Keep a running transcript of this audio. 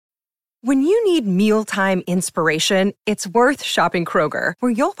When you need mealtime inspiration, it's worth shopping Kroger,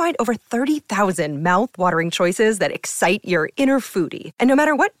 where you'll find over 30,000 mouth-watering choices that excite your inner foodie. And no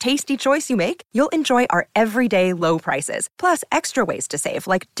matter what tasty choice you make, you'll enjoy our everyday low prices, plus extra ways to save,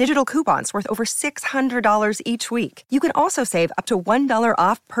 like digital coupons worth over $600 each week. You can also save up to $1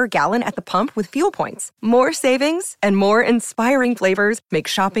 off per gallon at the pump with fuel points. More savings and more inspiring flavors make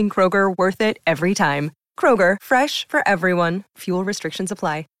shopping Kroger worth it every time. Kroger, fresh for everyone. Fuel restrictions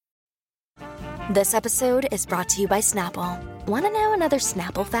apply. This episode is brought to you by Snapple. Want to know another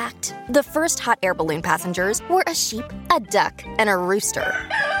Snapple fact? The first hot air balloon passengers were a sheep, a duck, and a rooster.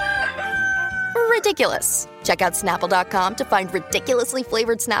 Ridiculous. Check out Snapple.com to find ridiculously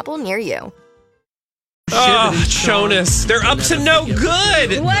flavored Snapple near you. Oh, Jonas. They're up to no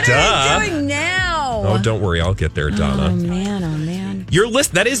good. What are you doing now? Oh, don't worry. I'll get there, Donna. Oh, man.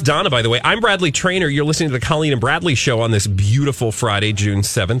 That is Donna, by the way. I'm Bradley Traynor. You're listening to the Colleen and Bradley Show on this beautiful Friday, June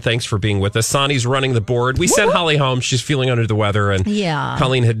 7th. Thanks for being with us. Sonny's running the board. We sent Holly home. She's feeling under the weather. And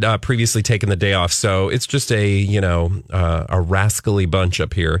Colleen had previously taken the day off. So it's just a rascally bunch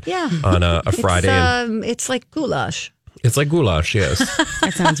up here on a Friday. It's like goulash. It's like goulash, yes.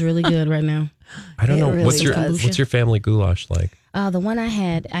 That sounds really good right now. I don't know. Really what's your family goulash like? The one I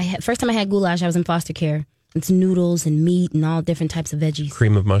had first time I had goulash, I was in foster care. It's noodles and meat and all different types of veggies.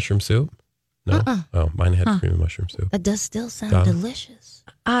 Cream of mushroom soup? No. Oh, mine had cream of mushroom soup. That does still sound delicious.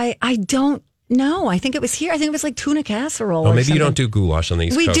 I don't know. I think it was here. I think it was like tuna casserole. Oh, maybe you don't do goulash on the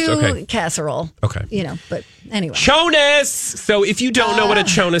East Coast. We do casserole. Okay. But anyway. Jonas! So if you don't know what a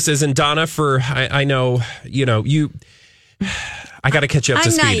Jonas is, and Donna, I know, you... I got to catch you up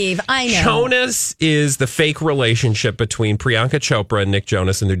to speed. I'm naive. I know. Jonas is the fake relationship between Priyanka Chopra and Nick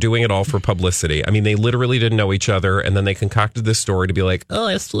Jonas, and they're doing it all for publicity. I mean, they literally didn't know each other, and then they concocted this story to be like, oh,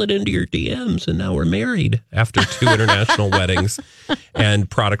 I slid into your DMs, and now we're married after 2 international weddings and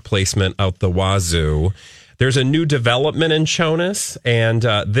product placement out the wazoo. There's a new development in Jonas, and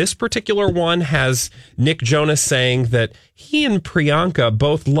this particular one has Nick Jonas saying that he and Priyanka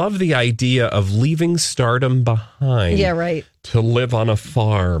both love the idea of leaving stardom behind. Yeah, right. To live on a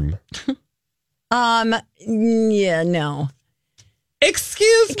farm. Yeah, no.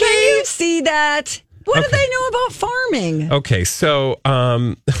 Excuse me? Can you see that? What do they know about farming? Okay, so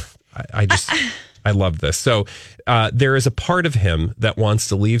I love this. So there is a part of him that wants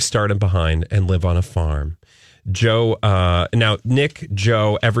to leave stardom behind and live on a farm. Joe, now Nick,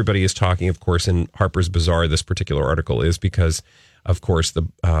 Joe, everybody is talking, of course, in Harper's Bazaar, this particular article is because, of course, the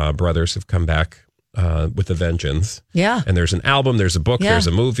brothers have come back with a vengeance. Yeah. And there's an album, there's a book, there's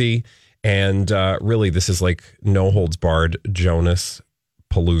a movie. And really, this is like no holds barred Jonas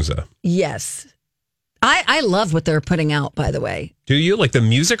Palooza. Yes. I love what they're putting out, by the way. Do you like the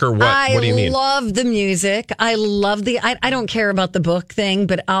music or what? What do you mean? I love the music. I love I don't care about the book thing,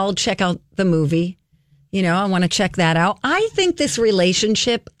 but I'll check out the movie. I want to check that out. I think this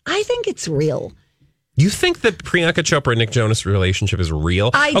relationship, I think it's real. You think that Priyanka Chopra and Nick Jonas' relationship is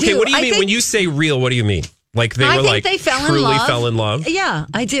real? I do. Okay, what do you mean? When you say real, what do you mean? Like they truly fell in love? Yeah,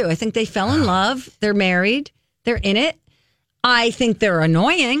 I do. I think they fell in love. They're married. They're in it. I think they're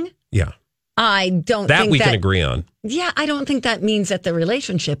annoying. Yeah. I don't that think we can agree on. Yeah, I don't think that means that the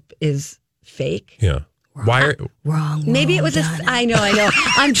relationship is fake. Yeah. Wrong. Maybe it was I know.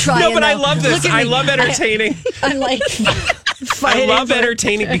 I'm trying. No, but I love this. I love entertaining. I'm like I love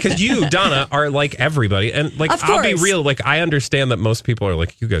entertaining because you, Donna, are like everybody. And like, I'll be real. Like, I understand that most people are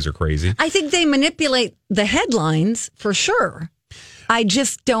like, you guys are crazy. I think they manipulate the headlines for sure. I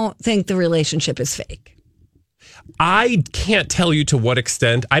just don't think the relationship is fake. I can't tell you to what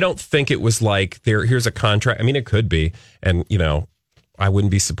extent. I don't think it was like here's a contract. I mean, it could be. And, I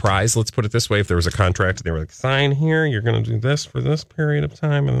wouldn't be surprised, let's put it this way, if there was a contract and they were like, sign here, you're going to do this for this period of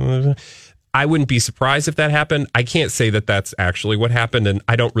time. I wouldn't be surprised if that happened. I can't say that that's actually what happened, and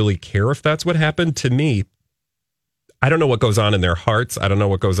I don't really care if that's what happened. To me, I don't know what goes on in their hearts. I don't know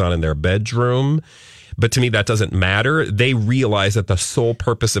what goes on in their bedroom. But to me, that doesn't matter. They realize that the sole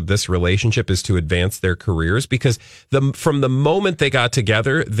purpose of this relationship is to advance their careers because from the moment they got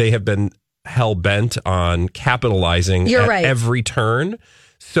together, they have been hell-bent on capitalizing every turn.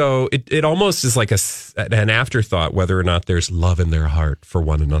 So it almost is like an afterthought whether or not there's love in their heart for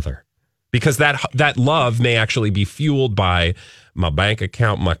one another. Because that love may actually be fueled by my bank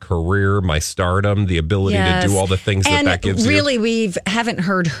account, my career, my stardom, the ability to do all the things that gives you. And really, we haven't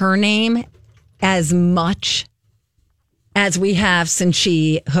heard her name as much as we have since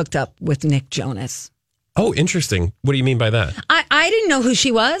she hooked up with Nick Jonas. Oh, interesting. What do you mean by that? I didn't know who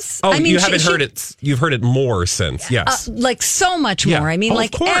she was. Oh, I mean, you haven't heard it. You've heard it more since. Yes. Like so much more. I mean,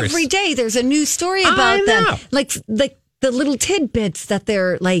 every day there's a new story about them. Like the little tidbits that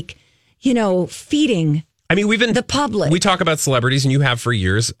they're like, feeding I mean, the public. We talk about celebrities, and you have for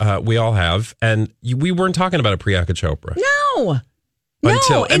years. We all have. And we weren't talking about a Priyanka Chopra. No.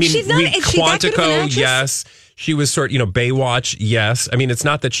 She's not. Quantico, yes. She was Baywatch, yes. I mean, it's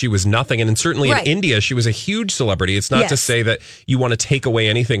not that she was nothing. And certainly in India, she was a huge celebrity. It's not to say that you want to take away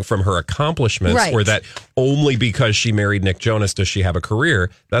anything from her accomplishments or that only because she married Nick Jonas does she have a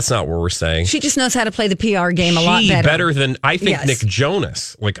career. That's not what we're saying. She just knows how to play the PR game a lot better. Better than, I think, Nick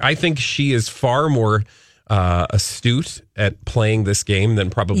Jonas. I think she is far more astute at playing this game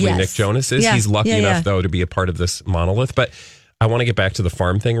than probably Nick Jonas is. He's lucky enough, though, to be a part of this monolith. But I want to get back to the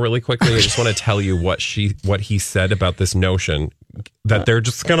farm thing really quickly. I just want to tell you what he said about this notion that they're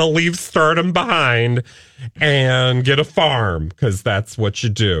just going to leave stardom behind and get a farm because that's what you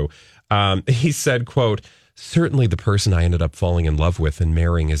do. He said, quote, "Certainly the person I ended up falling in love with and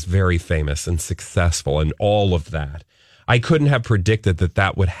marrying is very famous and successful and all of that. I couldn't have predicted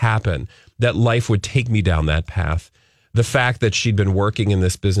that would happen, that life would take me down that path. The fact that she'd been working in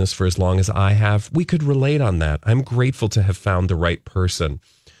this business for as long as I have, we could relate on that. I'm grateful to have found the right person.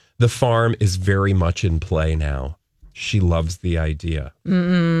 The farm is very much in play now. She loves the idea."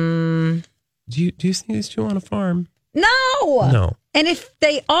 Do you see these two on a farm? No. And if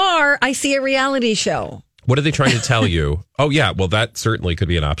they are, I see a reality show. What are they trying to tell you? Oh, yeah. Well, that certainly could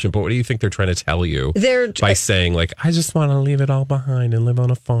be an option. But what do you think they're trying to tell you by saying, I just want to leave it all behind and live on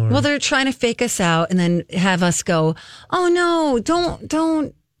a farm? Well, they're trying to fake us out and then have us go, oh, no,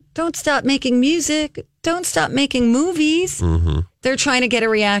 don't stop making music. Don't stop making movies. Mm-hmm. They're trying to get a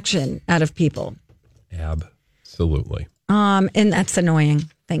reaction out of people. Absolutely. And that's annoying.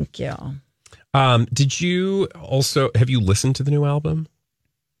 Thank you. Did you also, have you listened to the new album?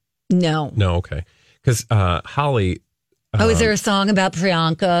 No. No, okay. Because Holly. Is there a song about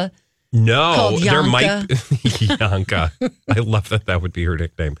Priyanka? No, called there Yanka? might be. Yanka. I love that would be her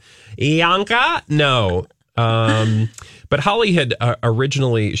nickname. Yanka? No. But Holly had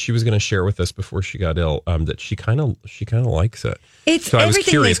originally, she was going to share with us before she got ill that she kind of likes it. So I was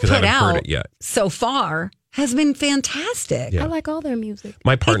curious because I haven't heard it yet. So far has been fantastic. Yeah. I like all their music.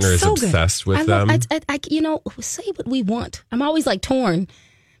 My partner is so obsessed with them. Say what we want. I'm always torn.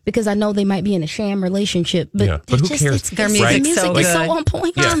 Because I know they might be in a sham relationship, but who cares? Their music is so on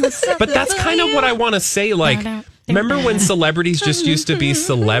point. Yeah. But that's kind of what I want to say. Remember when celebrities just used to be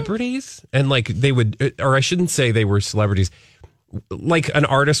celebrities, and they would, or I shouldn't say they were celebrities. An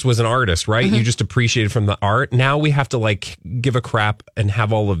artist was an artist, right? Mm-hmm. You just appreciated from the art. Now we have to give a crap and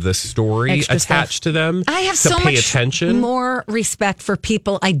have all of this story extra attached stuff to them. I have to so pay much attention. More respect for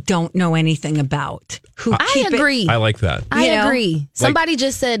people I don't know anything about. I agree. I like that. I agree. Somebody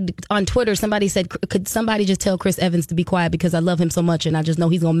just said on Twitter, could somebody just tell Chris Evans to be quiet because I love him so much and I just know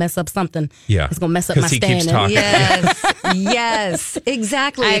he's going to mess up something. Yeah. He's going to mess up my he stand. Keeps talking. Yes. Yes,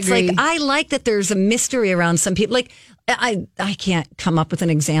 exactly. I It's agree. I like that there's a mystery around some people. I can't come up with an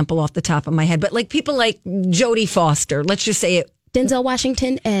example off the top of my head, but people like Jodie Foster, let's just say it. Denzel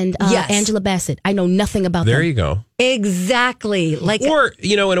Washington and Angela Bassett. I know nothing about them. There you go. Exactly. Or,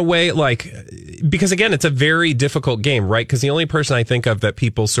 in a way, because again, it's a very difficult game, right? Because the only person I think of that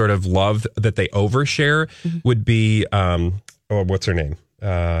people sort of love that they overshare would be, what's her name?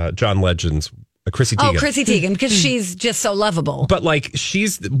 John Legend's Chrissy Teigen. Oh, Chrissy Teigen, because she's just so lovable. But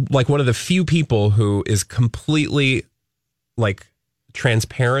she's one of the few people who is completely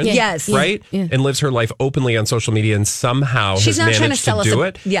transparent, yes, right? Yeah. And lives her life openly on social media and somehow she's has not trying to managed sell to do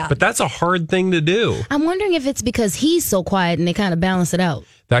us it. Yeah. But that's a hard thing to do. I'm wondering if it's because he's so quiet and they kind of balance it out.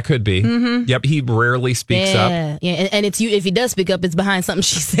 That could be. Mm-hmm. Yep, he rarely speaks up. Yeah, and it's if he does speak up, it's behind something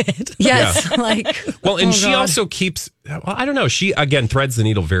she said. Yes, Well, and she also keeps. Well, I don't know. She again threads the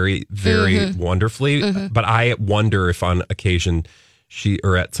needle very, very wonderfully. Mm-hmm. But I wonder if on occasion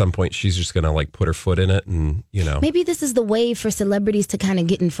or at some point she's just going to put her foot in it, and Maybe this is the way for celebrities to kind of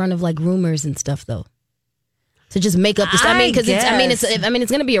get in front of rumors and stuff, though. To just make up this.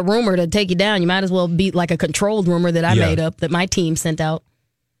 It's going to be a rumor to take you down. You might as well be a controlled rumor that I made up that my team sent out.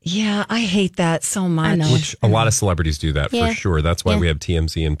 Yeah, I hate that so much. I know. Which a lot of celebrities do that for sure. That's why we have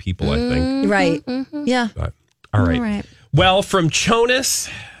TMZ and People, I think. Right. Mm-hmm. Yeah. But, all right. Well, from Jonas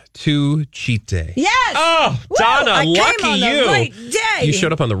to Cheat Day. Yes. Oh, Donna, I lucky came on you. The right day. You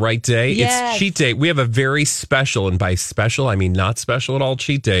showed up on the right day. Yes. It's Cheat Day. We have a very special, and by special, I mean not special at all,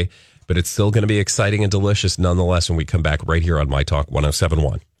 Cheat Day, but it's still going to be exciting and delicious nonetheless when we come back right here on My Talk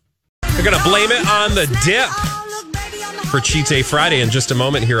 107.1. They're going to blame it on the dip for Cheat Day Friday in just a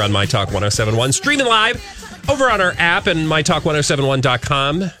moment here on My Talk 107.1. Streaming live over on our app and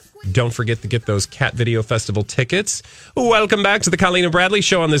MyTalk1071.com. Don't forget to get those Cat Video Festival tickets. Welcome back to the Colleen and Bradley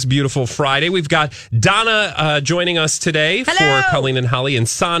Show on this beautiful Friday. We've got Donna joining us today for Colleen and Holly, and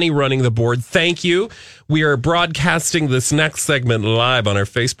Sonny running the board. Thank you. We are broadcasting this next segment live on our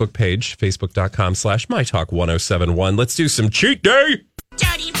Facebook page, facebook.com/MyTalk1071. Let's do some Cheat Day.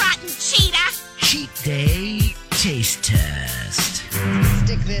 Dirty, rotten cheetah. Cheat Day Taste Test.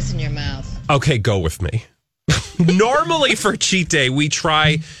 Stick this in your mouth. Okay, go with me. Normally for Cheat Day, we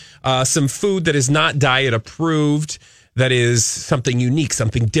try some food that is not diet approved, that is something unique,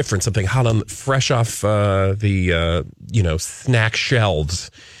 something different, something hot fresh off the snack shelves.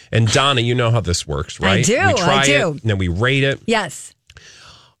 And Donna, you know how this works, right? I do. We try it, and then we rate it. Yes.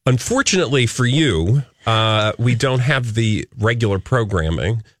 Unfortunately for you, we don't have the regular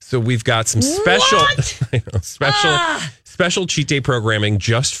programming, so we've got some special Cheat Day programming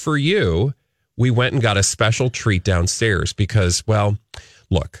just for you. We went and got a special treat downstairs because, well,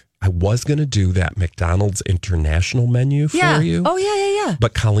 look, I was going to do that McDonald's international menu for you. Oh, yeah.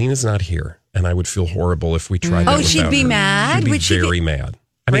 But Colleen is not here, and I would feel horrible if we tried that. Oh, she'd be mad? She'd be very mad.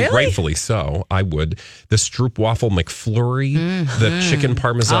 I mean, rightfully so. I would. The Stroop Waffle McFlurry, the chicken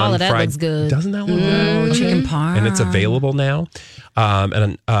parmesan that fried. looks good. Doesn't that look good? Chicken parm. And it's available now.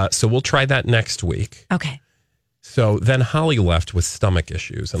 So we'll try that next week. Okay. So then Holly left with stomach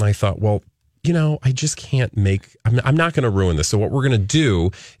issues. And I thought, well, I just can't I'm not going to ruin this. So what we're going to do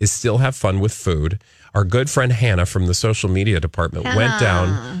is still have fun with food. Our good friend Hannah from the social media department went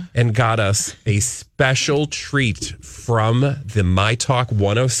down and got us a special treat from the My Talk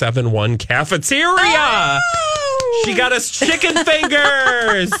 1071 cafeteria. Oh! She got us chicken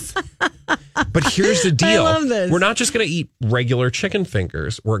fingers. But here's the deal. I love this. We're not just going to eat regular chicken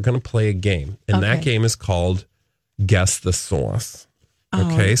fingers. We're going to play a game. And that game is called Guess the Sauce.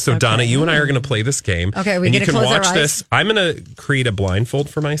 Okay, so Donna, you and I are going to play this game. Okay, we and get you to can close our watch eyes? this. I'm going to create a blindfold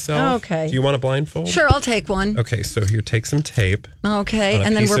for myself. Okay. Do you want a blindfold? Sure, I'll take one. Okay, so here, take some tape. Okay, On a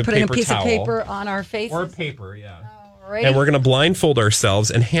and then piece we're of putting a paper piece towel. of paper on our faces. Or paper, yeah. Alrighty. And we're going to blindfold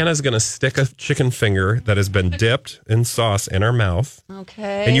ourselves, and Hannah's going to stick a chicken finger that has been dipped in sauce in our mouth.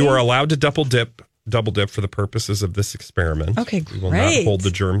 Okay. And you are allowed to double dip for the purposes of this experiment. Okay, We will not great. hold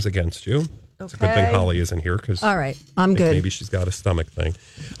the germs against you. It's a good thing Okay. Holly isn't here because All right, I'm good. maybe she's got a stomach thing.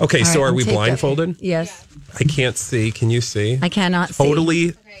 Okay, All so right, are I'm we taped up. blindfolded? Yes. I can't see. Can you see? I cannot see. Totally.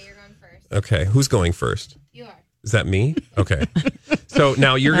 Okay, you're going first. Okay, who's going first? You are. Is that me? Okay. So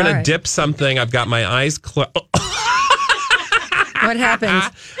now you're going All to right. dip something. I've got my eyes closed. What happens?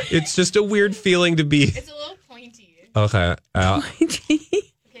 It's just a weird feeling to be. It's a little pointy. Okay.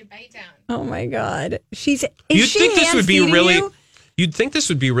 Okay, bite down. Oh my God. Is You'd she think this would be hand-feeding really. you? You'd think this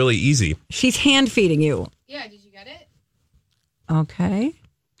would be really easy. She's hand feeding you. Yeah, did you get it? Okay.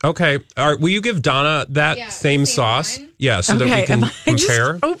 Okay. All right. Will you give Donna that Yeah, same the same sauce? one. Yeah, so Okay. that we can Am I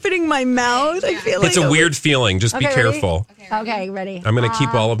compare. just opening my mouth? I feel like It's a weird feeling. Just be Okay, ready? careful. Okay, ready. I'm going to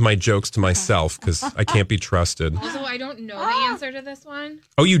keep all of my jokes to myself because I can't be trusted. Also, I don't know the answer to this one.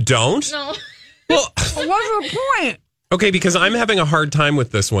 Oh, you don't? No. Well, What's the point? okay, because I'm having a hard time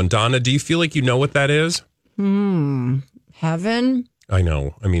with this one. Donna, do you feel like you know what that is? Heaven. I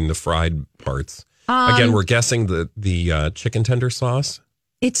know. I mean, the fried parts. Again, we're guessing the chicken tender sauce.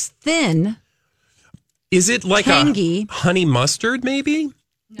 It's thin. Is it like Tangy. a honey mustard, maybe?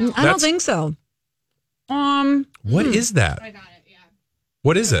 I don't That's- think so. What is that? I got it, yeah.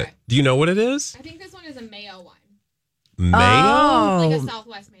 What is it? Do you know what it is? I think this one is a mayo one. Mayo? Like a Oh,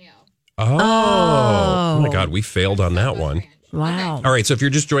 Southwest mayo. Oh my God, we failed on that Southwest one. ranch. wow. All right, so if you're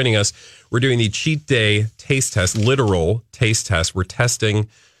just joining us, we're doing the Cheat Day taste test, literal taste test. We're testing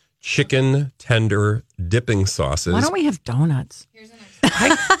chicken tender dipping sauces. Why don't we have donuts? Here's the next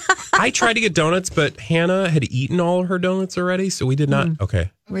one. I tried to get donuts, but Hannah had eaten all of her donuts already, so we did not.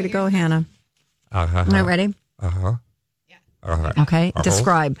 Okay. Way to go, Hannah. Uh-huh. All right, ready? Uh-huh. Yeah. Uh-huh. Okay. Uh-huh.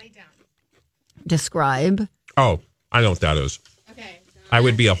 Describe. Bite down. Describe. Oh, I know what that is. Okay. I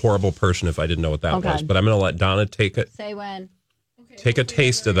would be a horrible person if I didn't know what that Okay. was, but I'm going to let Donna take Say when. take a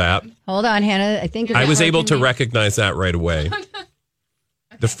taste of that. Hold on, Hannah. I think you're I was not able to working me. recognize that right away.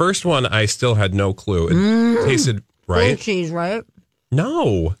 The first one, I still had no clue. It tasted Blue right. cheese, right?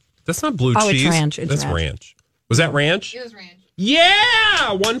 No, that's not blue Oh, it's cheese. ranch. It's that's ranch. ranch. Was that ranch? It was ranch.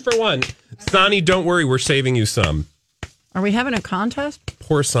 Yeah, 1 for 1. Sonny, don't worry, we're saving you some. Are we having a contest?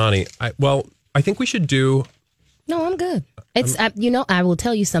 Poor Sonny. I think we should do. No, I'm good. It's I will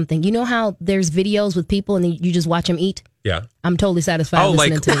tell you something. You know how there's videos with people and you just watch them eat? Yeah. I'm totally satisfied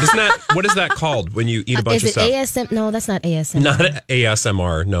listening to it. Isn't that, what is that called when you eat a bunch of stuff? Is it ASM? No, that's not ASMR. Not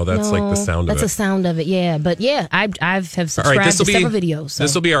ASMR. No, that's like the sound of it. That's the sound of it, yeah. But yeah, I have subscribed to several videos. So.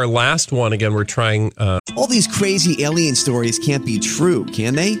 This will be our last one. Again, we're trying... All these crazy alien stories can't be true,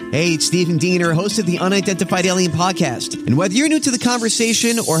 can they? Hey, it's Stephen Diener, host of the Unidentified Alien Podcast. And whether you're new to the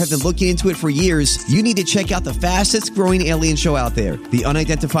conversation or have been looking into it for years, you need to check out the fastest growing alien show out there, the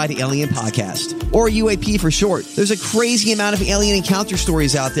Unidentified Alien Podcast, or UAP for short. There's a crazy amount of alien encounter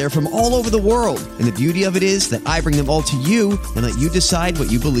stories out there from all over the world. And the beauty of it is that I bring them all to you and let you decide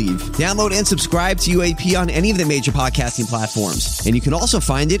what you believe. Download and subscribe to UAP on any of the major podcasting platforms. And you can also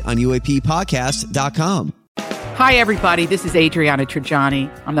find it on UAPpodcast.com. Hi, everybody. This is Adriana Trajani.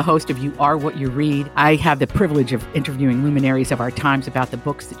 I'm the host of You Are What You Read. I have the privilege of interviewing luminaries of our times about the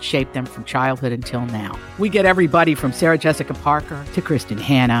books that shaped them from childhood until now. We get everybody from Sarah Jessica Parker to Kristen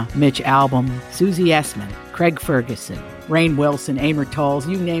Hanna, Mitch Albom, Susie Essman, Craig Ferguson, Rainn Wilson, Amor Tolls,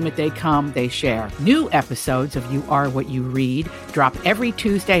 you name it, they come, they share. New episodes of You Are What You Read drop every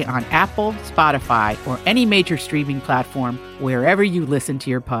Tuesday on Apple, Spotify, or any major streaming platform wherever you listen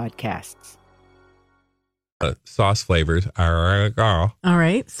to your podcasts. Sauce flavors. All right,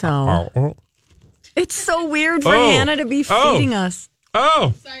 so it's so weird for Hannah to be feeding us.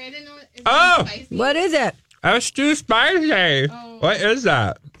 Oh, Sorry, I didn't know it was spicy. What is it? that's too spicy. Oh. What is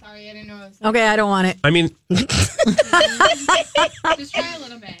that? Sorry, I didn't know it was Okay, I don't want it. I mean, Just try a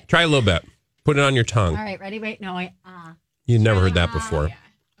little bit. try a little bit. Put it on your tongue. All right, ready? Wait, no, You never heard that before. Yeah.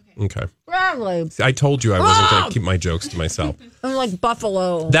 Okay. probably. I told you I wasn't going to keep my jokes to myself. I'm like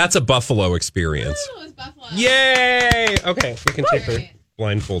buffalo. That's a buffalo experience. Ooh, it was buffalo. Yay! Okay, we can take our Right.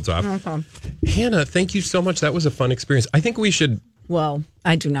 blindfolds off. Okay. Hannah, thank you so much. That was a fun experience. I think we should... Well,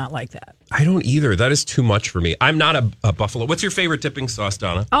 I do not like that. I don't either. That is too much for me. I'm not a buffalo. What's your favorite dipping sauce,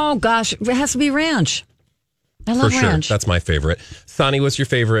 Donna? Oh gosh, it has to be ranch. I love For sure. ranch. That's my favorite. Sonny, what's your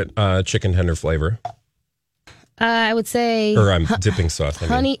favorite chicken tender flavor? I would say Or dipping sauce.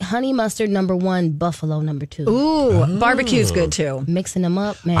 I mean. honey mustard #1, buffalo #2. Ooh, barbecue's good too. Mixing them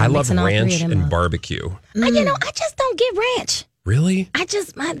up, man. I love mixing all three ranch of them and up. barbecue. You know, I just don't get ranch. Really? I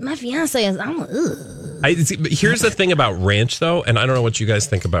just my fiance is Here's the thing about ranch, though, and I don't know what you guys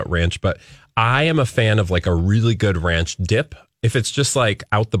think about ranch, but I am a fan of like a really good ranch dip. If it's just like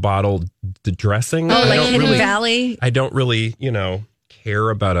out the bottle the dressing, Oh, I like don't Hidden really, Valley. I don't really,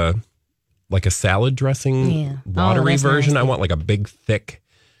 care about a salad dressing watery that's version. nasty. I want like a big thick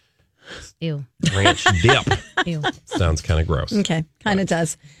ew. ranch dip. Ew. Sounds kind of gross. Okay, kind of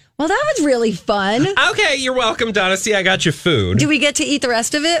does. Well, that was really fun. Okay, you're welcome, Donna. See, I got you food. Do we get to eat the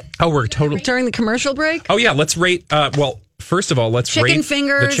rest of it Oh, we're totally. during the commercial break? Oh yeah, let's rate. First of all, let's Chicken rate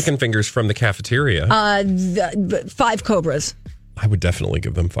fingers. the chicken fingers from the cafeteria. 5 Cobras. I would definitely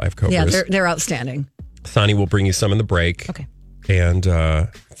give them 5 Cobras. Yeah, they're outstanding. Sonny will bring you some in the break. Okay. And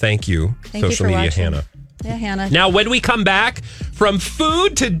thank you, Thank you social for media watching. Hannah. Yeah, Hannah. Now, when we come back, from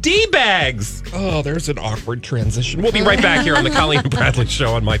food to D-bags. Oh, there's an awkward transition. We'll be right back here on the Colleen and Bradley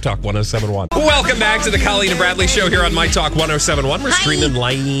Show on My Talk 107.1. Welcome back to the Colleen and Bradley Show here on My Talk 107.1. We're streaming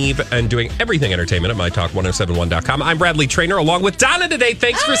live and doing everything entertainment at MyTalk1071.com. I'm Bradley Trainer along with Donna today.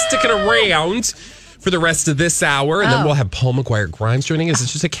 Thanks for sticking around for the rest of this hour. And then we'll have Paul McGuire Grimes joining us.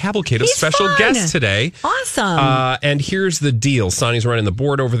 It's just a cavalcade of He's special fun. guests today. Awesome. And here's the deal. Sonny's running the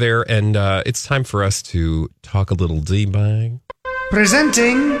board over there, and it's time for us to talk a little D-bag.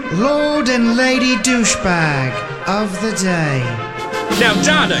 Presenting Lord and Lady Douchebag of the Day. Now,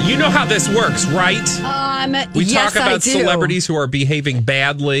 Donna, you know how this works, right? We yes, talk I about do. celebrities who are behaving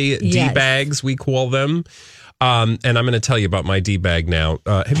badly, Yes. D-bags, we call them. And I'm going to tell you about my D-bag now.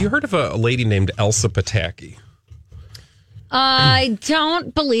 Have you heard of a lady named Elsa Pataki? I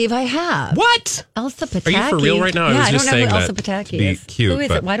don't believe I have. What? Elsa Pataki. Are you for real right now? I Yeah, was I just don't know saying who Elsa that Pataki to be is. cute, Who is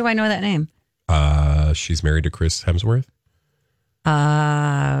but- it? Why do I know that name? She's married to Chris Hemsworth.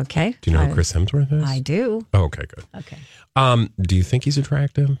 Okay. Do you know who Chris Hemsworth is? I do. Oh, okay, good. Okay. Do you think he's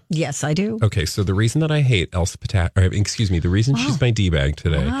attractive? Yes, I do. Okay, so the reason that I hate Elsa Pataki, the reason she's my D-bag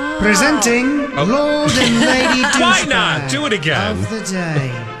today. Presenting Lord and Lady Douchebag Why not? Do it again. of the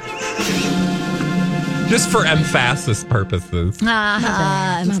Day. Just for emphasis purposes.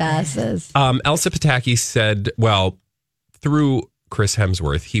 Emphasis. Elsa Pataki said, through Chris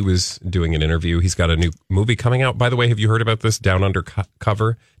Hemsworth, he was doing an interview. He's got a new movie coming out. By the way, have you heard about this? Down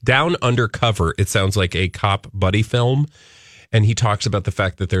Undercover? Down Undercover. It sounds like a cop buddy film. And he talks about the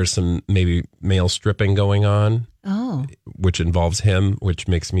fact that there's some maybe male stripping going on. Oh. Which involves him, which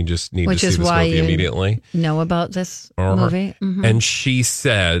makes me just need Which to see is this why movie you immediately. Know about this movie? Mm-hmm. And he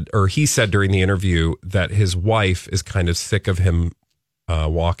said during the interview that his wife is kind of sick of him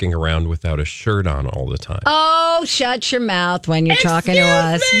walking around without a shirt on all the time. Oh, shut your mouth when you're talking to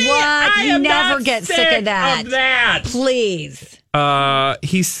us. What? You never get sick of that. Please.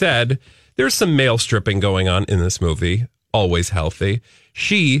 He said there's some male stripping going on in this movie. Always healthy.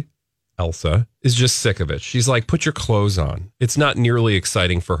 She, Elsa, is just sick of it. She's like, put your clothes on. It's not nearly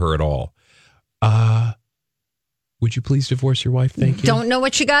exciting for her at all. Would you please divorce your wife? Thank you. Don't know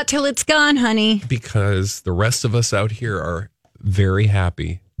what you got till it's gone, honey. Because the rest of us out here are very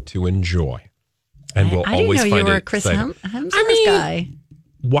happy to enjoy. And we'll always find it I didn't know you were a Chris Hemsworth guy.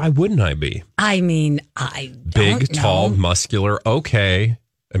 Why wouldn't I be? I mean, I don't Big, tall, muscular, okay.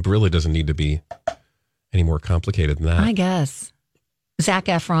 It really doesn't need to be any more complicated than that. I guess. Zac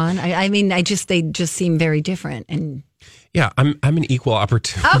Efron. I mean, they just seem very different. And yeah, I'm an equal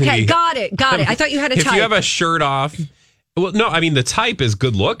opportunity. Okay, got it. I thought you had a type. If you have a shirt off, well, no, I mean, the type is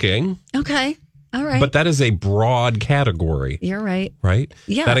good looking. Okay. All right. But that is a broad category. You're right. Right?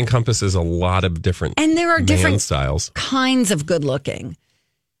 Yeah. That encompasses a lot of different and there are different styles. Kinds of good looking.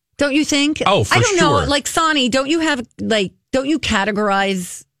 Don't you think? Oh, for sure. I don't know. Like, Sonny, don't you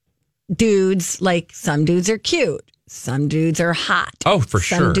categorize dudes like some dudes are cute, some dudes are hot. Oh, for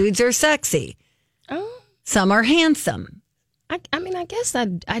sure. Some dudes are sexy. Oh. Some are handsome. I mean, I guess I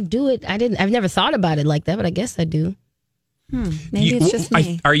do it. I've never thought about it like that, but I guess I do. Maybe it's just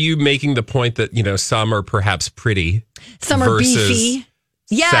me. Are you making the point that, some are perhaps pretty? Some are beefy.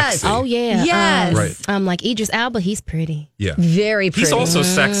 Yes. Sexy? Oh, yeah. Yes. Right. Like Idris Elba, he's pretty. Yeah. Very pretty. He's also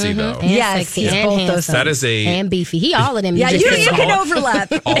sexy, though. And yes, sexy he's and both handsome. those That is and beefy. He all of them. Yeah, you just can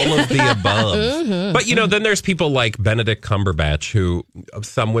overlap. All of the above. But, then there's people like Benedict Cumberbatch, who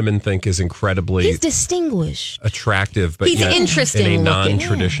some women think is incredibly he's distinguished, attractive, but he's yet interesting in a looking.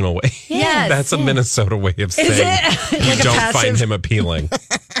 non-traditional way. Yes. That's a Minnesota way of saying you don't find him appealing.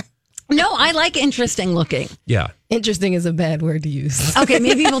 No, I like interesting looking. Yeah. Interesting is a bad word to use. Okay,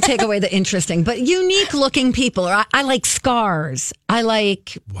 maybe we'll take away the interesting, but unique looking people. Or I like scars. I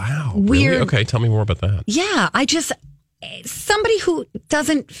like weird. Really? Okay, tell me more about that. Yeah, somebody who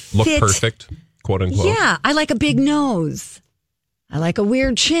doesn't look fit. perfect, quote unquote. Yeah, I like a big nose. I like a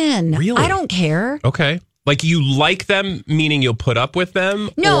weird chin. Really? I don't care. Okay. Like you like them, meaning you'll put up with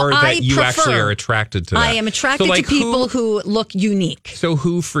them? No, or that I you prefer. actually are attracted to them? I am attracted to people who look unique. So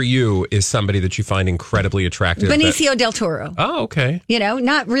who for you is somebody that you find incredibly attractive? Benicio del Toro. Oh, okay.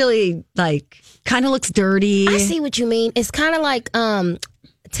 Not really kind of looks dirty. I see what you mean. It's kind of like,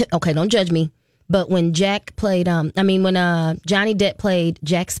 okay, don't judge me. But when Jack played, when Johnny Depp played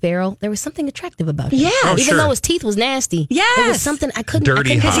Jack Sparrow, there was something attractive about him. Yeah. Even though his teeth was nasty. Yes. There was something I couldn't.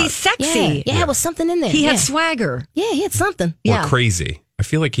 Dirty because hot. he's sexy. Yeah, it was something in there. He had swagger. Yeah, he had something. Or crazy. I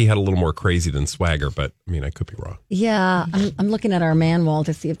feel like he had a little more crazy than swagger, but I could be wrong. Yeah, I'm looking at our man wall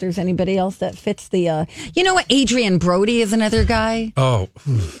to see if there's anybody else that fits the. You know what? Adrian Brody is another guy. Oh,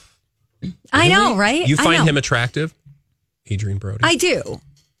 I know, right? You find him attractive, Adrian Brody? I do.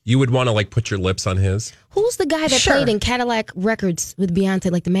 You would want to put your lips on his? Who's the guy that played in Cadillac Records with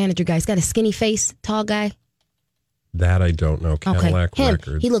Beyonce, like the manager guy? He's got a skinny face, tall guy. That I don't know. Cadillac Him.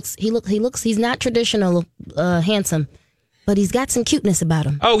 Records. He looks. He's not traditional handsome, but he's got some cuteness about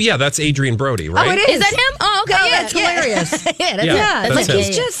him. Oh yeah, that's Adrian Brody, right? Oh, it is. Is that him? Oh, okay. Oh, that's hilarious.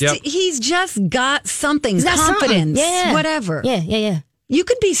 He's just got something. He's got confidence. Something. Whatever. Yeah. You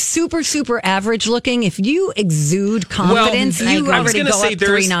could be super, super average looking. If you exude confidence, you already go up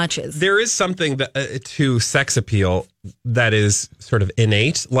 3 notches. There is something to sex appeal that is sort of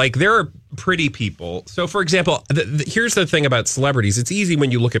innate. Like there are pretty people. So for example, here's the thing about celebrities. It's easy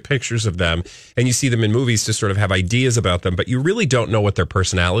when you look at pictures of them and you see them in movies to sort of have ideas about them, but you really don't know what their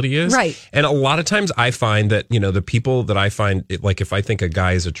personality is. Right. And a lot of times I find that, the people that I find, if I think a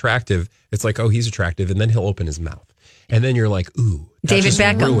guy is attractive, it's like, oh, he's attractive. And then he'll open his mouth. And then you're like, ooh, David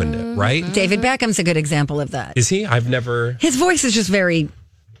Beckham ruined it, right? David Beckham's a good example of that. Is he? I've never. His voice is just very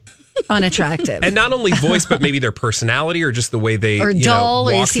unattractive, and not only voice, but maybe their personality or just the way they dull,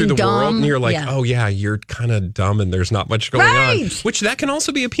 walk through the world. And you're like, oh yeah, you're kind of dumb, and there's not much going on. Which that can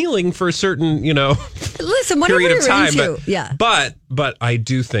also be appealing for a certain, listen, period of time. But I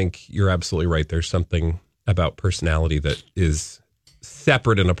do think you're absolutely right. There's something about personality that is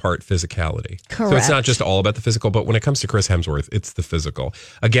separate and apart physicality. Correct. So it's not just all about the physical, but when it comes to Chris Hemsworth, it's the physical.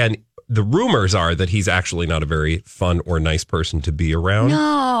 Again, the rumors are that he's actually not a very fun or nice person to be around.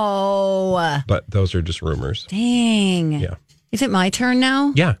 No. But those are just rumors. Dang. Yeah. Is it my turn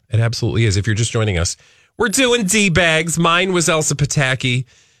now? Yeah, it absolutely is. If you're just joining us, we're doing D-bags. Mine was Elsa Pataki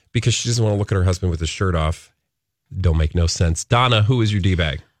because she doesn't want to look at her husband with his shirt off. Don't make no sense. Donna, who is your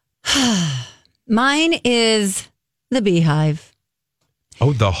D-bag? Mine is the Beehive.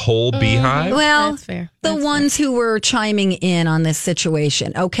 Oh, the whole beehive? Well, That's fair. the ones who were chiming in on this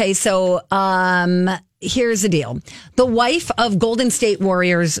situation. Okay, so here's the deal. The wife of Golden State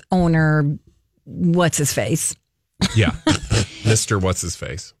Warriors owner, what's his face? Yeah. Mr. What's his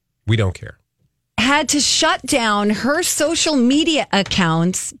face? We don't care. Had to shut down her social media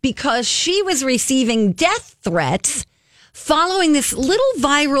accounts because she was receiving death threats following this little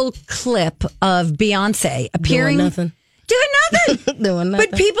viral clip of Beyonce appearing. Doing nothing. Doing nothing.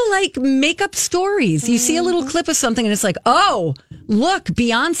 But people like make up stories. You see a little clip of something and it's like, oh, look,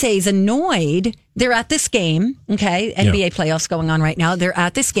 Beyonce's annoyed. They're at this game. Okay. NBA playoffs going on right now. They're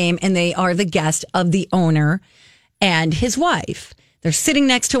at this game and they are the guest of the owner and his wife. They're sitting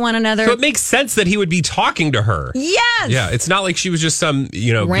next to one another. So it makes sense that he would be talking to her. Yes. Yeah. It's not like she was just some,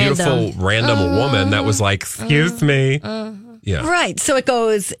 beautiful random woman that was like, excuse me. Yeah. Right. So it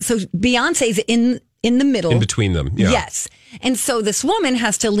goes, so Beyonce's in the middle. In between them. Yeah. Yes. And so this woman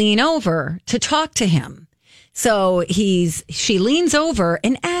has to lean over to talk to him. So she leans over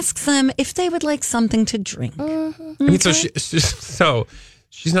and asks them if they would like something to drink. I mean, so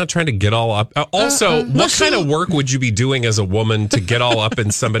she's not trying to get all up. Also, what kind of work would you be doing as a woman to get all up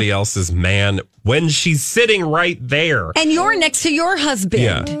in somebody else's man when she's sitting right there? And you're next to your husband.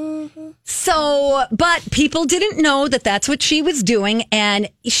 Yeah. So, but people didn't know that that's what she was doing. And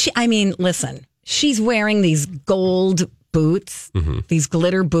listen, she's wearing these gold boots, these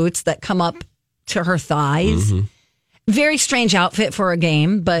glitter boots that come up to her thighs. Very strange outfit for a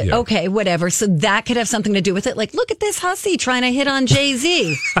game, but okay, whatever. So that could have something to do with it. Like, look at this hussy trying to hit on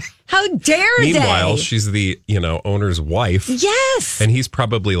Jay-Z. How dare they? Meanwhile, she's the, owner's wife. Yes. And he's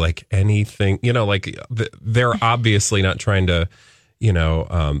probably like anything, they're obviously not trying to,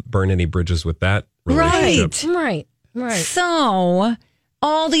 burn any bridges with that relationship. Right. So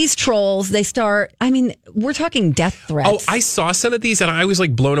all these trolls, they start, we're talking death threats. Oh, I saw some of these and I was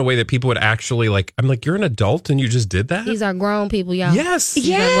like blown away that people would actually I'm like, you're an adult and you just did that? These are grown people, y'all. Yes.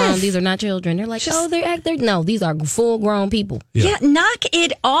 These are grown. These are not children. They're like, no, these are full grown people. Yeah, knock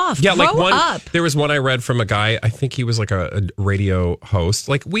it off. Yeah, Grow up. There was one I read from a guy, I think he was like a radio host.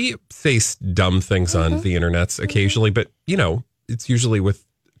 Like we say dumb things on the internets occasionally, but it's usually with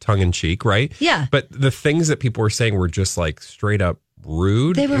tongue in cheek, right? Yeah. But the things that people were saying were just like straight up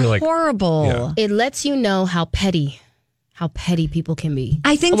rude. They were horrible. Yeah. It lets you know how petty people can be.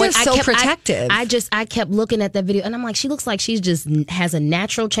 I think they're so protective. I kept looking at that video and I'm like, she looks like she's just has a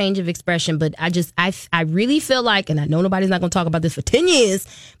natural change of expression. But I really feel like, and I know nobody's not going to talk about this for 10 years,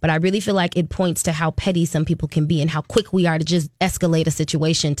 but I really feel like it points to how petty some people can be and how quick we are to just escalate a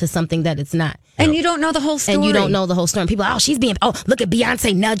situation to something that it's not. And you don't know the whole story. And you don't know the whole story. People are, look at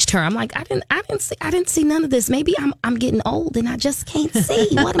Beyonce nudged her. I'm like, I didn't see none of this. Maybe I'm getting old and I just can't see.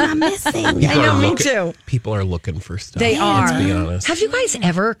 What am I missing? I know, me too. People are looking for stuff. They are. Let's be honest. Have you guys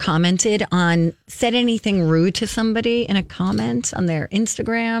ever said anything rude to somebody in a comment on their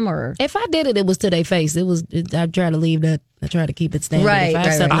Instagram or? If I did it, it was to their face. I try to leave that. I try to keep it standard. Right, if I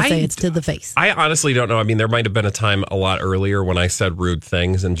have something to say, it's to the face. I honestly don't know. I mean, there might have been a time a lot earlier when I said rude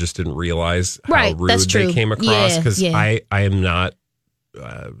things and just didn't realize how rude they came across. Because I am not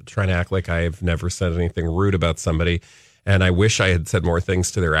trying to act like I've never said anything rude about somebody. And I wish I had said more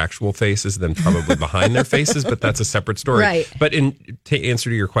things to their actual faces than probably behind their faces, but that's a separate story. Right. But to answer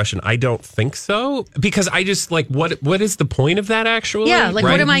to your question, I don't think so. Because I just what is the point of that actually? Yeah, what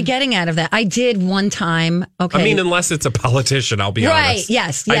am I getting out of that? I did one time. Okay. I mean, unless it's a politician, I'll be honest. Right,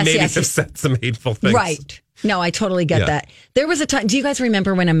 yes. I maybe have said some hateful things. Right. No, I totally get that. There was a time, do you guys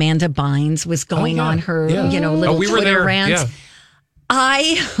remember when Amanda Bynes was going on her, little Twitter rant?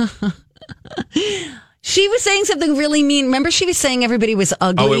 Yeah. She was saying something really mean. Remember, she was saying everybody was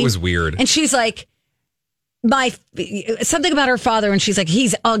ugly. Oh, it was weird. And she's like, something about her father, and she's like,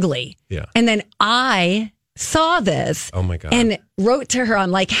 he's ugly. Yeah. And then I saw this. Oh my God. And wrote to her, I'm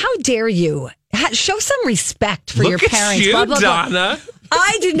like, how dare you? Show some respect for your parents. Look at you, blah, blah, blah. Donna.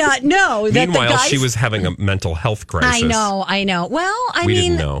 I did not know that Meanwhile, the guys... she was having a mental health crisis. I know. Well, we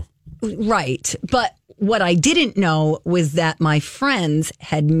didn't know. Right. But what I didn't know was that my friends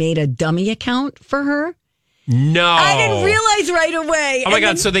had made a dummy account for her. No. I didn't realize right away. Oh my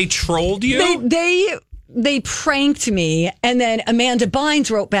God. So they trolled you? They pranked me. And then Amanda Bynes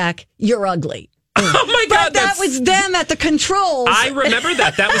wrote back, "You're ugly." Oh my God. But that was them at the controls. I remember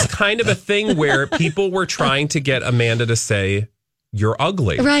that. That was kind of a thing where people were trying to get Amanda to say, you're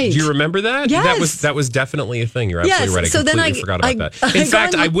ugly. Right. Do you remember that? Yes. That was definitely a thing. You're absolutely right. I completely forgot about that. In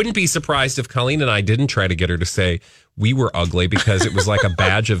fact, I wouldn't be surprised if Colleen and I didn't try to get her to say we were ugly because it was like a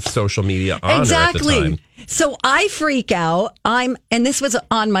badge of social media honor at the time. So I freak out. And this was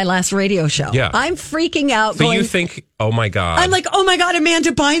on my last radio show. Yeah. I'm freaking out. So you think, oh my God. I'm like, oh my God,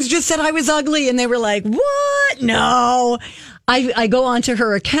 Amanda Bynes just said I was ugly. And they were like, what? No. I go onto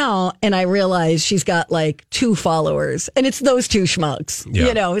her account and I realize she's got like 2 followers and it's those 2 schmucks,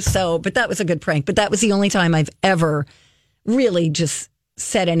 but that was a good prank. But that was the only time I've ever really just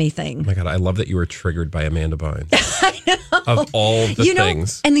said anything. Oh my God, I love that you were triggered by Amanda Bynes. I know. Of all the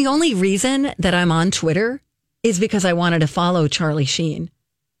things. And the only reason that I'm on Twitter is because I wanted to follow Charlie Sheen.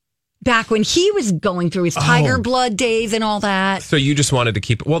 Back when he was going through his Tiger Blood days and all that. So you just wanted to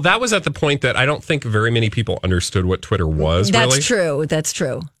keep... Well, that was at the point that I don't think very many people understood what Twitter was, really. That's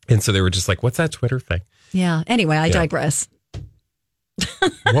true. And so they were just like, what's that Twitter thing? Yeah. Anyway, I digress.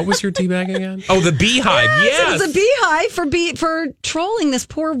 What was your D-bag again? Oh, the Beehive. Yes. It was a Beehive for trolling this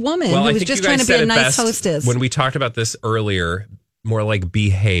poor woman who was just trying to be a nice hostess. When we talked about this earlier, more like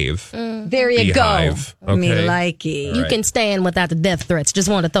behave. There you Beehive. go. Okay. Me likey. You can stand without the death threats. Just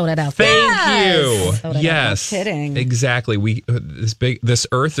want to throw that out there. Thank you. Yes. No kidding. Exactly. This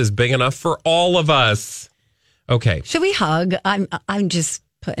earth is big enough for all of us. Okay. Should we hug? I'm just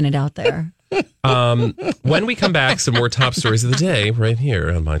putting it out there. When we come back, some more top stories of the day right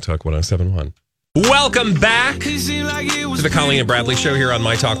here on My Talk 107.1. Welcome back to the Colleen and Bradley Show here on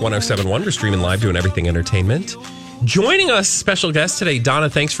My Talk 107.1. We're streaming live, doing everything entertainment. Joining us, special guest today, Donna.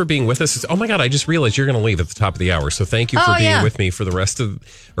 Thanks for being with us. Oh my God, I just realized you're going to leave at the top of the hour. So thank you for being with me for the rest of,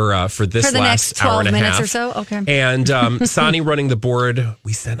 for this last hour and a half. For the next 12 minutes or so. Okay. And Sonny running the board.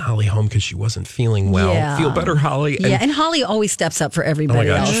 We sent Holly home because she wasn't feeling well. Yeah. Feel better, Holly. And Holly always steps up for everybody oh my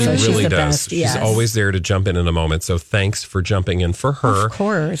God, else. she So really she's the does. best. She's always there to jump in a moment. So thanks for jumping in for her. Of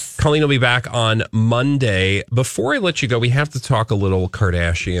course. Colleen will be back on Monday. Before I let you go, we have to talk a little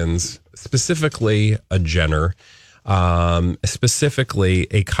Kardashians, specifically a Jenner. Specifically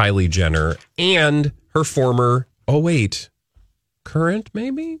a Kylie Jenner and her former, current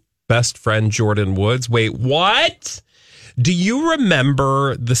maybe? Best friend Jordyn Woods. Wait, what? Do you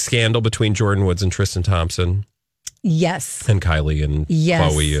remember the scandal between Jordyn Woods and Tristan Thompson? Yes. And Kylie and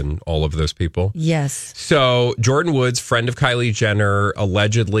Khloe and all of those people? Yes. So Jordyn Woods, friend of Kylie Jenner,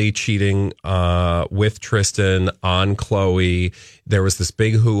 allegedly cheating with Tristan on Khloe. There was this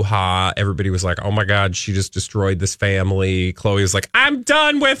big hoo-ha. Everybody was like, oh my God, she just destroyed this family. Khloe was like, I'm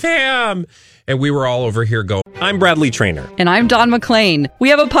done with him. And we were all over here going, I'm Bradley Trainer. And I'm Don McClain. We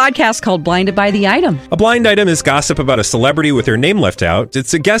have a podcast called Blinded by the Item. A blind item is gossip about a celebrity with their name left out.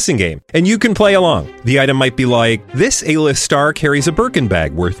 It's a guessing game, and you can play along. The item might be like, this A-list star carries a Birkin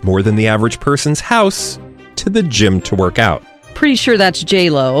bag worth more than the average person's house to the gym to work out. Pretty sure that's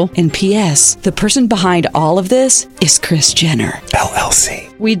J-Lo. And P.S. the person behind all of this is Kris Jenner,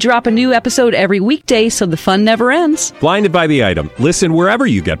 LLC. We drop a new episode every weekday so the fun never ends. Blinded by the Item. Listen wherever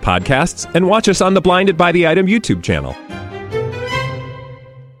you get podcasts and watch us on the Blinded by the Item YouTube channel.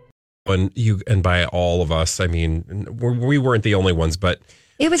 And by all of us, I mean, we weren't the only ones, but...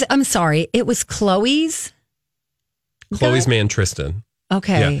 It was Khloe's man, Tristan.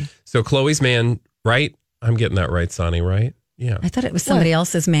 Okay. Yeah. So Khloe's man, right? I'm getting that right, Sonny, right? Yeah. I thought it was somebody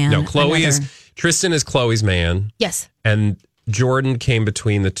else's man. No, Tristan is Khloe's man. Yes. And Jordan came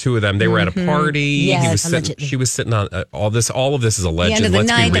between the two of them. They were at a party. Yes, she was sitting on all this. All of this is alleged. The end of the Let's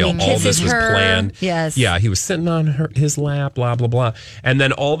night, be real. and he All this was her. planned. Yes. Yeah, he was sitting on his lap, blah, blah, blah. And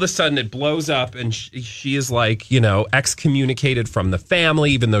then all of a sudden it blows up and she is like, excommunicated from the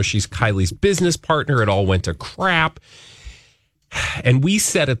family, even though she's Kylie's business partner. It all went to crap. And we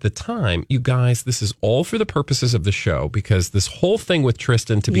said at the time, you guys, this is all for the purposes of the show because this whole thing with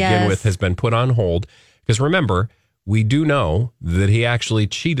Tristan to begin with has been put on hold. Because remember, we do know that he actually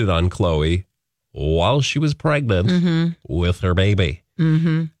cheated on Khloe while she was pregnant with her baby.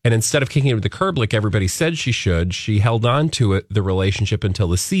 Mm-hmm. And instead of kicking it to the curb like everybody said she should, she held on to the relationship until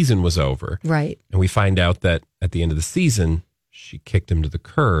the season was over. Right. And we find out that at the end of the season, she kicked him to the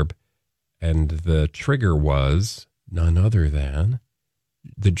curb. And the trigger was... none other than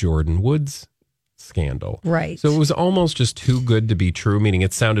the Jordyn Woods scandal. Right. So it was almost just too good to be true, meaning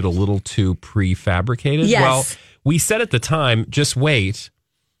it sounded a little too prefabricated. Yes. Well, we said at the time, just wait.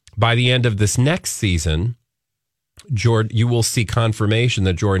 By the end of this next season, you will see confirmation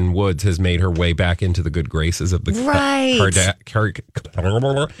that Jordyn Woods has made her way back into the good graces of the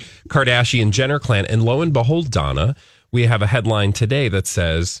Kardashian-Jenner clan. And lo and behold, Donna, we have a headline today that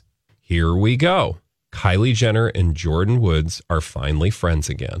says, here we go. Kylie Jenner and Jordyn Woods are finally friends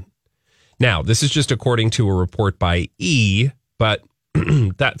again. Now, this is just according to a report by E! but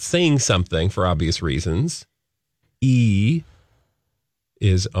that's saying something for obvious reasons. E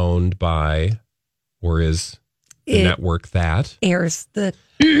is owned by, or is the network that airs the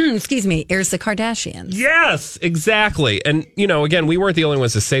Kardashians. Yes, exactly. And, again, we weren't the only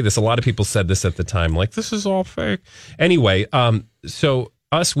ones to say this. A lot of people said this at the time, like, this is all fake. Anyway, so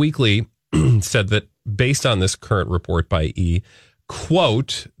Us Weekly said that based on this current report by E,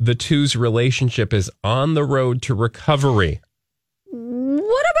 quote, the two's relationship is on the road to recovery.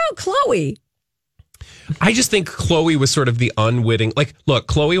 What about Khloe? I just think Khloe was sort of the unwitting. Like, look,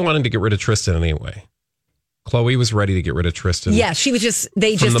 Khloe wanted to get rid of Tristan anyway. Khloe was ready to get rid of Tristan. Yeah, she was just,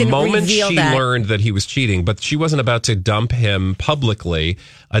 they just didn't reveal that. From the moment she learned that he was cheating, but she wasn't about to dump him publicly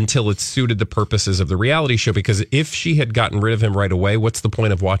until it suited the purposes of the reality show. Because if she had gotten rid of him right away, what's the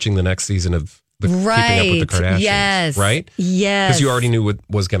point of watching the next season of Keeping Up with the Kardashians? Yes. Right? Yes. Because you already knew what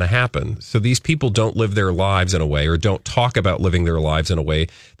was going to happen. So these people don't live their lives in a way, or don't talk about living their lives in a way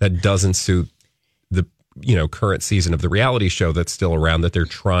that doesn't suit the current season of the reality show that's still around, that they're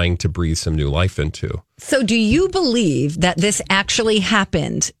trying to breathe some new life into. So do you believe that this actually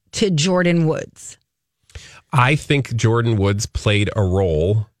happened to Jordyn Woods? I think Jordyn Woods played a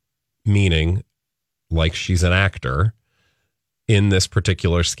role, meaning like she's an actor in this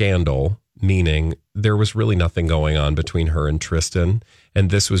particular scandal, meaning there was really nothing going on between her and Tristan. And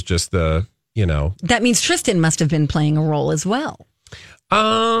this was just the, That means Tristan must have been playing a role as well.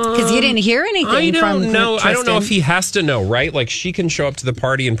 Because you didn't hear anything from Tristan. I don't know if he has to know, right? Like, she can show up to the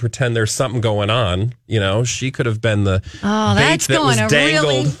party and pretend there's something going on. She could have been the that's bait that going was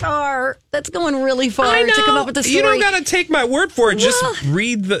dangled. really far. That's going really far to come up with the story. You don't got to take my word for it. Just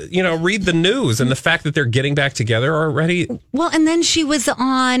read the news and the fact that they're getting back together already. Well, and then she was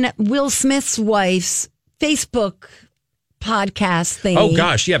on Will Smith's wife's Facebook podcast thing. Oh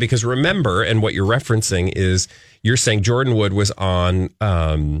gosh, yeah. Because remember, and what you're referencing is, you're saying Jordyn Wood was on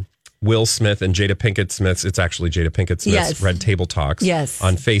Will Smith and Jada Pinkett Smith's. It's actually Jada Pinkett Smith's Red Table Talks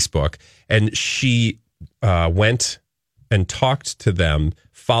on Facebook. And she went and talked to them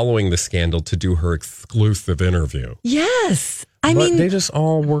following the scandal to do her exclusive interview. Yes. I mean, they just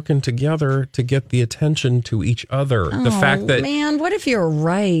all working together to get the attention to each other. The fact that, man, what if you're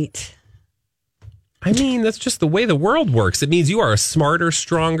right? I mean, that's just the way the world works. It means you are a smarter,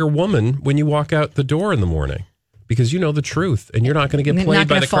 stronger woman when you walk out the door in the morning. Because you know the truth, and you're not going to get played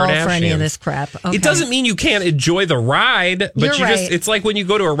by the fall Kardashians. For any of this crap. Okay. It doesn't mean you can't enjoy the ride, but you're right. it's like when you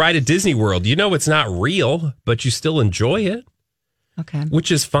go to a ride at Disney World. You know it's not real, but you still enjoy it. Okay.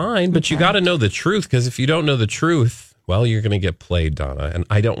 Which is fine, but you got to know the truth, because if you don't know the truth, well, you're going to get played, Donna, and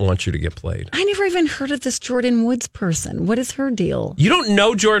I don't want you to get played. I never even heard of this Jordyn Woods person. What is her deal? You don't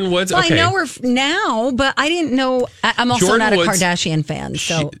know Jordyn Woods? Well, okay. I know her now, but I didn't know. I'm also not a Kardashian fan.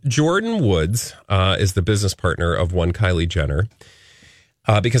 So Jordyn Woods is the business partner of one Kylie Jenner,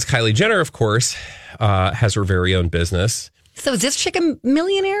 because Kylie Jenner, of course, has her very own business. So is this chick a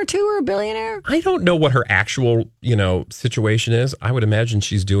millionaire too, or a billionaire? I don't know what her actual, situation is. I would imagine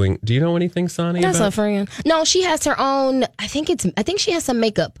she's doing. Do you know anything, Sonny? That's her friend. No, she has her own. I think she has some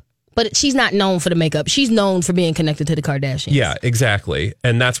makeup, but she's not known for the makeup. She's known for being connected to the Kardashians. Yeah, exactly.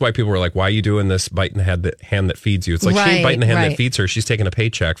 And that's why people were like, "Why are you doing this? Biting the hand that feeds you." It's like she ain't biting the hand that feeds her. She's taking a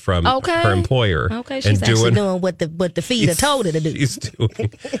paycheck from her employer. Okay, she's actually doing what the feeder told her to do. She's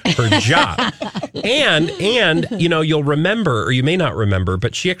doing her job. And you'll remember, or you may not remember,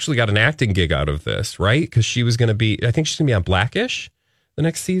 but she actually got an acting gig out of this, right? Because she was going to be, I think she's going to be on Blackish the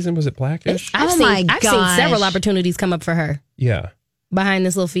next season. Was it Blackish? I've seen several opportunities come up for her. Yeah. Behind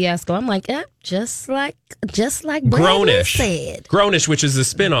this little fiasco, I'm like, yeah, just like Grownish said. Grownish, which is a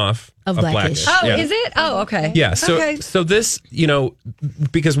spinoff of Blackish. Oh, yeah. Is it? Oh, okay. Yeah. So this,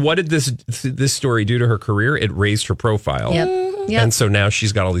 because what did this story do to her career? It raised her profile. Yep. And so now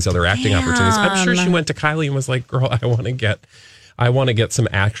she's got all these other acting opportunities. I'm sure she went to Kylie and was like, "Girl, I want to get some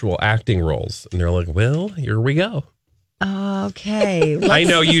actual acting roles." And they're like, "Well, here we go." Okay. I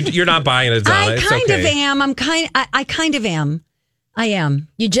know you're not buying it, Donna. I kind of am. I kind of am. I am.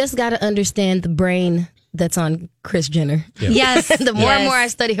 You just got to understand the brain that's on Kris Jenner. Yeah. Yes. The more and more I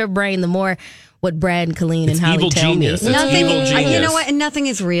study her brain, the more what Brad and Colleen and Holly tell me. It's evil genius. You know what? And nothing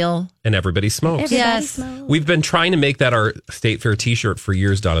is real. And everybody smokes. Smokes. We've been trying to make that our State Fair T-shirt for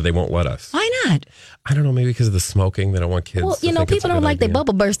years, Donna. They won't let us. Why not? I don't know. Maybe because of the smoking. They don't want kids. Well, people don't like they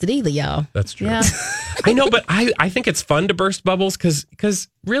bubble bursted either, y'all. That's true. Yeah. I know, but I think it's fun to burst bubbles because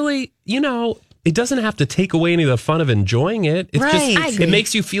really, it doesn't have to take away any of the fun of enjoying it. It's just, it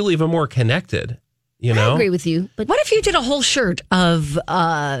makes you feel even more connected. I agree with you. But what if you did a whole shirt of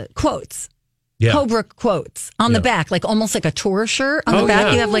quotes? Cobra quotes on the back, like almost like a tour shirt on the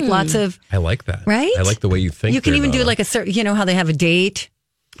back. You have like lots of. I like that. Right? I like the way you think. You can even do like a certain, you know how they have a date?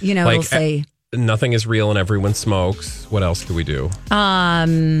 You know, like, it'll say. Nothing is real and everyone smokes. What else do we do?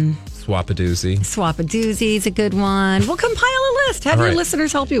 Swap a doozy. Swap a doozy is a good one. We'll compile a list. Have your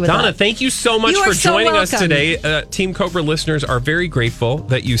listeners help you with that. Donna, thank you so much for joining us today. Team Cobra listeners are very grateful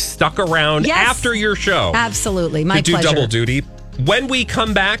that you stuck around after your show. Absolutely. My pleasure. To do double duty. When we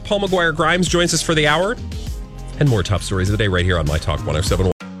come back, Paul McGuire Grimes joins us for the hour and more top stories of the day right here on My Talk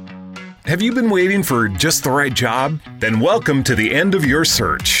 107.1. Have you been waiting for just the right job? Then welcome to the end of your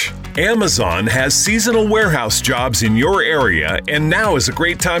search. Amazon has seasonal warehouse jobs in your area, and now is a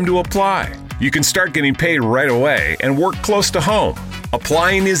great time to apply. You can start getting paid right away and work close to home.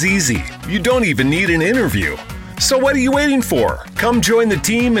 Applying is easy. You don't even need an interview. So what are you waiting for? Come join the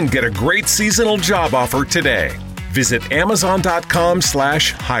team and get a great seasonal job offer today. Visit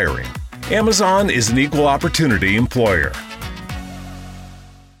Amazon.com/hiring. Amazon is an equal opportunity employer.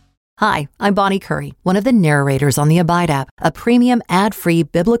 Hi, I'm Bonnie Curry, one of the narrators on the Abide app, a premium ad-free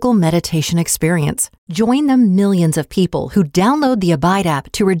biblical meditation experience. Join the millions of people who download the Abide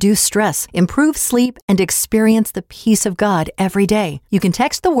app to reduce stress, improve sleep, and experience the peace of God every day. You can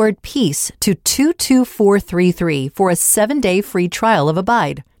text the word peace to 22433 for a 7-day free trial of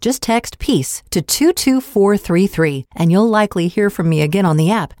Abide. Just text peace to 22433 and you'll likely hear from me again on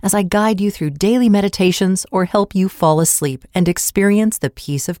the app as I guide you through daily meditations or help you fall asleep and experience the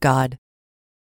peace of God.